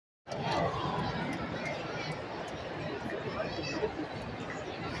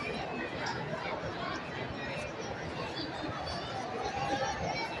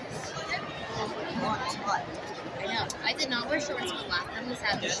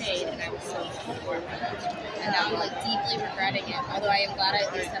in the shade, and I was so bored. And now I'm like deeply regretting it. Although I am glad I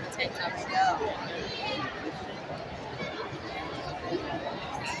at least have a tank top still.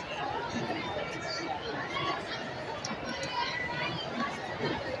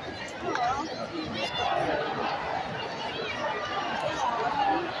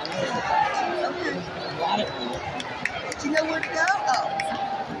 Do you know where to go? Oh.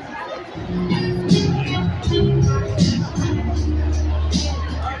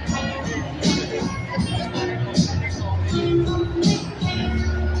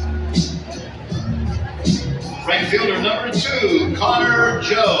 Right fielder number 2, Connor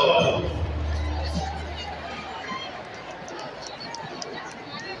Joe.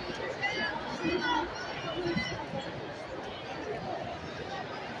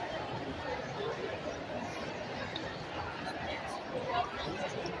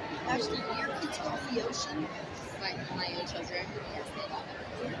 Actually, your kids go to the ocean? My own children, yes, they love it.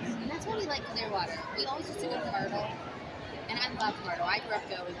 And that's why we like Clearwater. We always used to go to Myrtle, and I love Myrtle. I grew up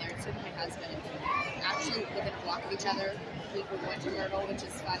going there, so did my husband. Actually, within a block of each other, we went to Myrtle, which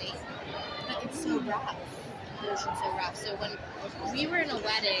is funny. But it's so rough. The ocean's so rough. So when we were in a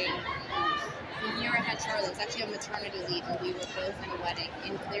wedding, the year I had Charlie, it was actually on maternity leave, and we were both in a wedding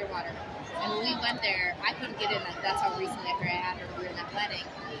in Clearwater. And when we went there, I couldn't get in. That's how recently after I had her, we were in that wedding.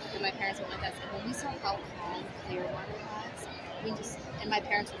 And my parents went with us. And when we saw how calm Clearwater was, and my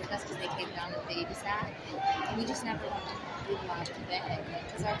parents were with us because they came down and babysat. And we just never went out. We loved it.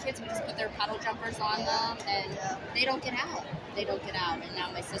 Because our kids would just put their puddle jumpers on them, and they don't get out. They don't get out. And now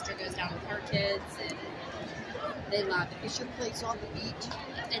my sister goes down with her kids, and they love it. Is your place on the beach?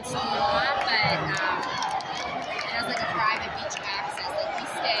 It's not, but it has like a private beach access. Like we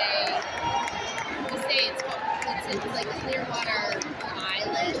stay. It's like Clearwater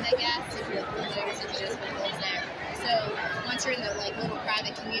Island, I guess. If you're familiar with just what goes there. So once you're in the like little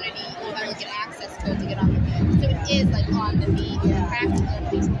private community, you have like an access code to get on the beach. So it is like on the beach, practically on the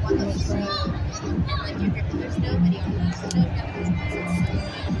beach, one little road, and like there's nobody on the beach. There's nobody on the beach. It's so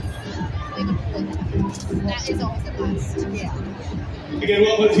nice. We have a pool. That is always a must. Yeah. Again,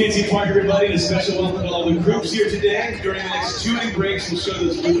 welcome to PNC Park, everybody, and a special welcome to all the groups here today. During the next 2 inning breaks, we'll show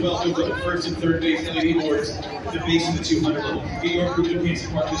those group welcomes on the first and third base LED boards at the base of the 200 level. Get your group to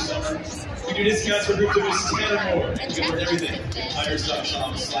PNC Park this summer. We do discounts for groups of just 10 or more. And you get everything at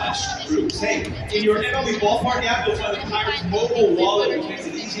Pirates.com/groups. Hey, in your MLB ballpark app, you'll find the Pirates mobile wallet, which makes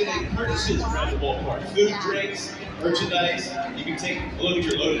it easy to make purchases around the ballpark. Food, drinks, merchandise. You can take a look at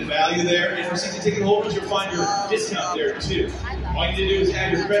your loaded value there. And for season ticket holders, you'll find your discount there too. All you need to do is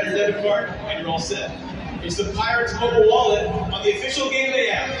add your credit or debit card, and you're all set. It's the Pirates mobile wallet on the official game day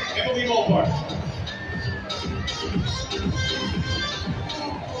app, MLB Ballpark.